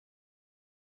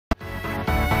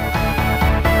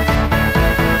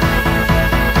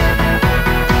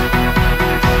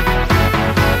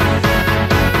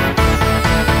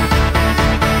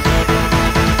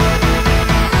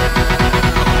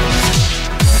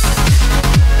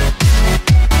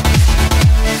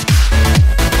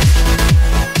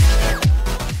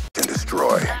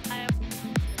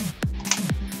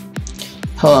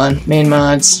Hold on, main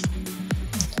mods.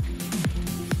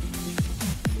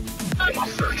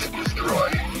 Search and destroy.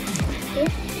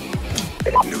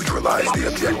 Neutralize the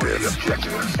objective.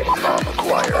 Bomb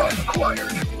acquired.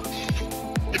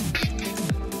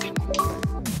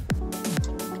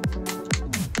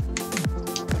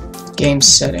 Game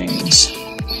settings.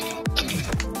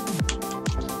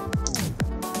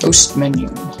 Host menu.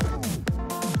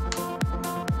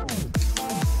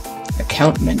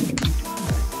 Account menu.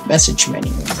 Message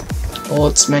menu.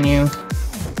 Bullets menu.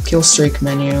 Kill streak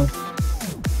menu.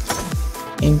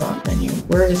 Aimbot menu.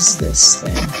 Where is this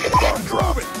thing? Bomb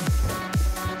drop.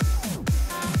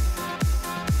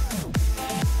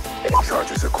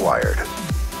 Charges acquired.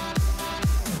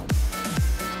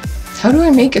 How do I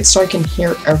make it so I can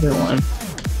hear everyone?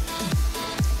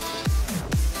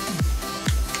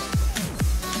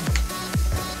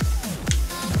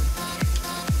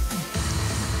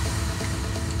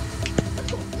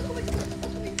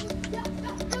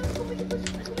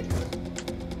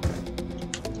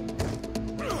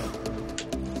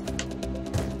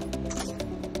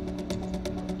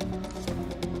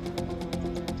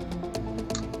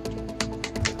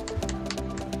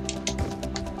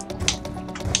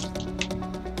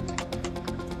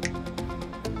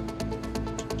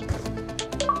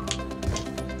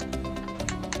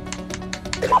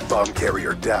 Bomb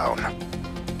carrier down.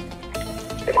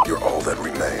 You're all that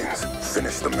remains.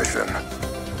 Finish the mission.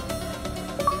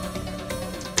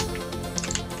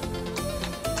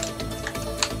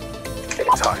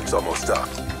 Time's almost up.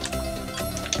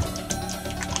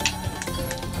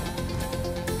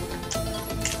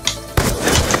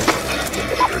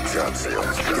 Good job,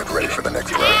 SEALs. Get ready for the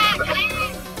next round.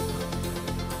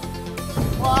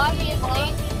 Well,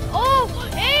 obviously. Oh,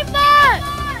 aimbot!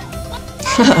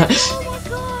 Oh my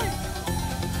god!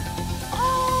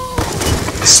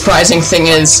 Oh! Surprising thing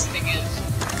is,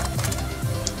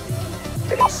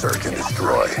 Search and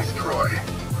destroy.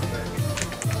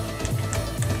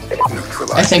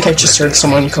 Neutralize. I think I just heard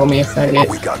someone call me a faggot.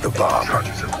 We got the bomb.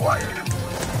 Charges acquired.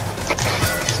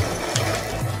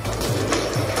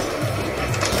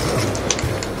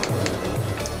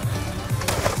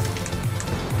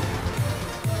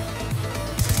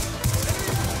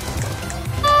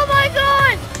 Oh my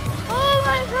god! Oh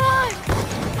my god!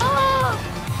 Oh!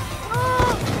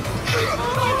 Oh!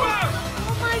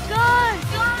 Oh my god!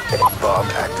 Bomb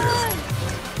active.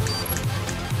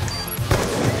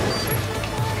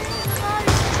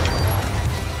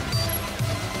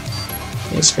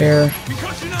 Is fair. Oh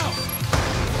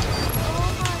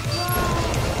my god!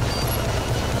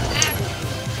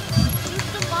 Use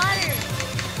the water!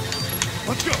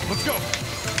 Let's go!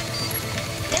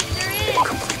 Yes, there is!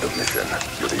 Complete the mission.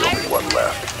 You're the only one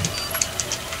left.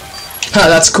 Huh,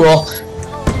 that's cool.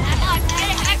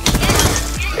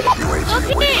 UAV Look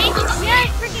at awaiting it! order. Yeah,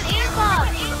 it's freaking airbot!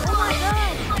 Oh my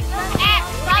god! Look at that!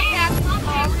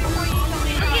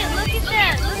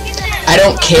 I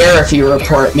don't care if you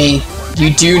report me. You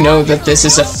do know that this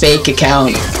is a fake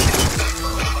account.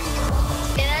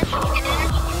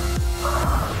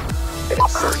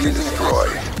 Search and destroy.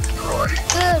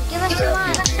 Good, give us some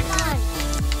on. Come on.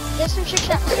 Get some shit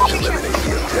shot. Eliminate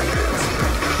the objectives.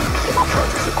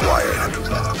 Charges acquired.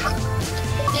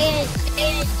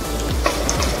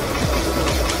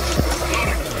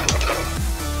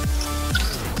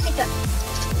 Take that.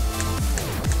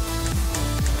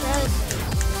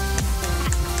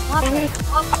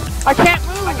 I can't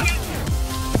move!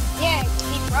 Yeah,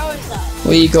 he froze us.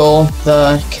 Legal,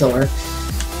 the killer.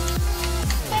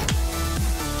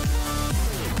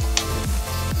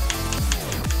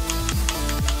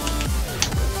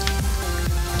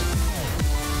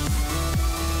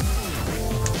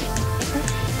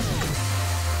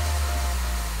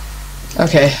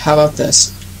 Okay, how about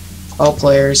this? All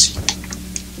players.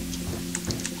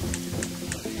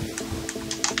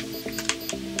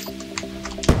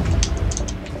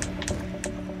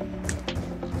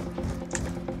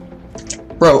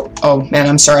 Bro, oh man,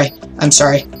 I'm sorry.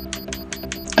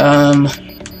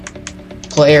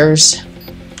 Players.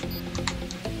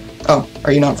 Oh,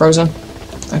 are you not frozen?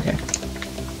 Okay.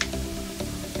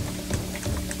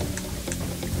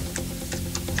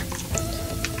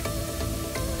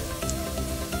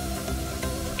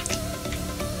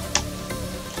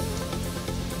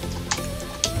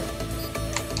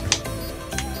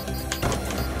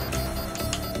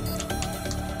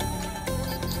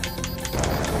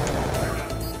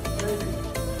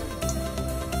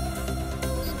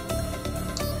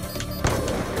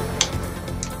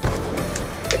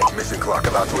 Mission clock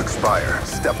about to expire.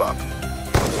 Step up.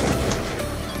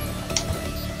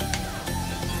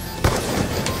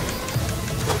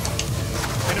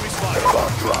 Enemy spotted.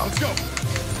 Bomb drop. Let's go.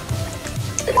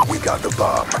 We got the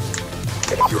bomb.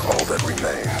 You're all that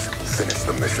remains. Finish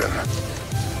the mission.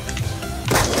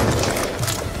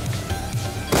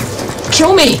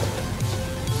 Kill me!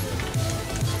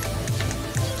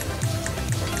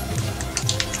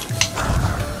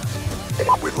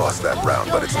 We lost that round,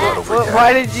 but it's not over yet.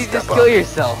 Why did you just Step kill up.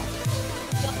 yourself?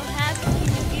 Can you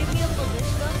give me a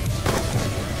ballista?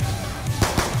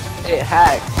 It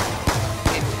hacked.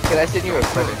 Can I send you a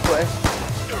friend request?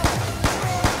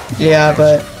 Yeah,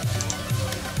 but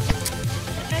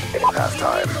Half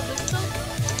time.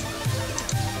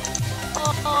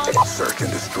 Search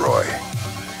and destroy.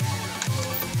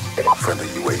 Friendly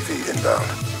UAV inbound.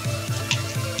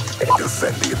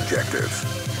 Defend the objectives.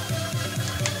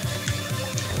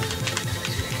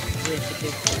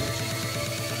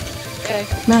 Okay.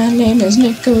 my name is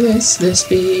Nicholas. This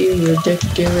be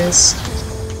ridiculous.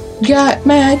 Got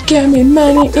mad, give me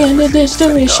money into this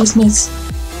deliciousness.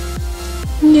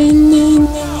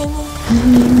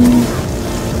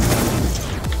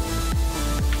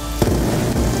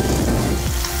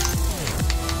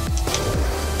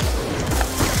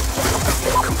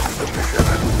 Complete the mission.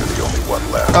 You're the only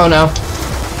one left. Oh no,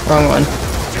 wrong one.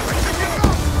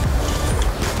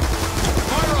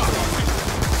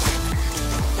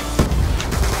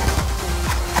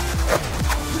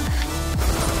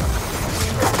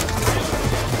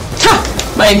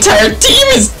 Ha! My entire team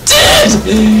is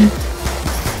dead!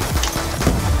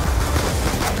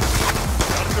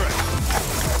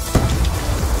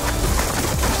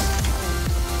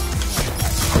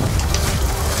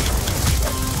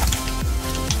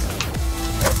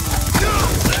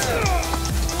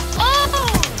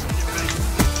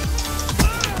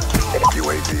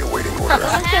 UAV awaiting order.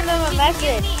 I'm sending him a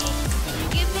message. Can you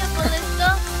give me a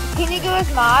ballista? Can you give us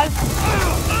mods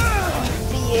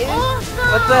to use?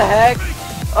 Awesome! What the heck?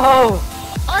 Oh!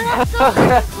 Oh, that's so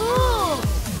cool!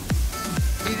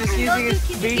 He's just Logan, using his can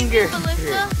you give me a finger.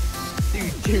 ballista?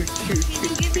 Dude. Can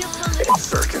you give me a ballista?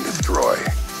 Search and destroy.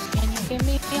 Can you give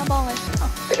me a ballista?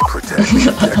 Protect the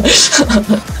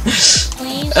objectives.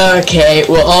 Please? Okay,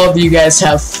 well all of you guys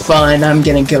have fun. I'm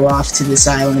gonna go off to this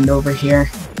island over here.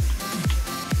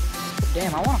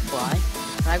 Damn, I wanna fly.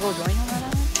 Can I go join you on that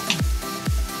island?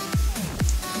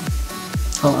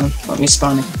 Hold on, let me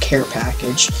spawn a care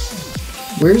package.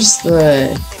 Where's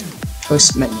the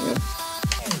host menu?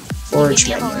 Forage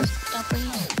menu.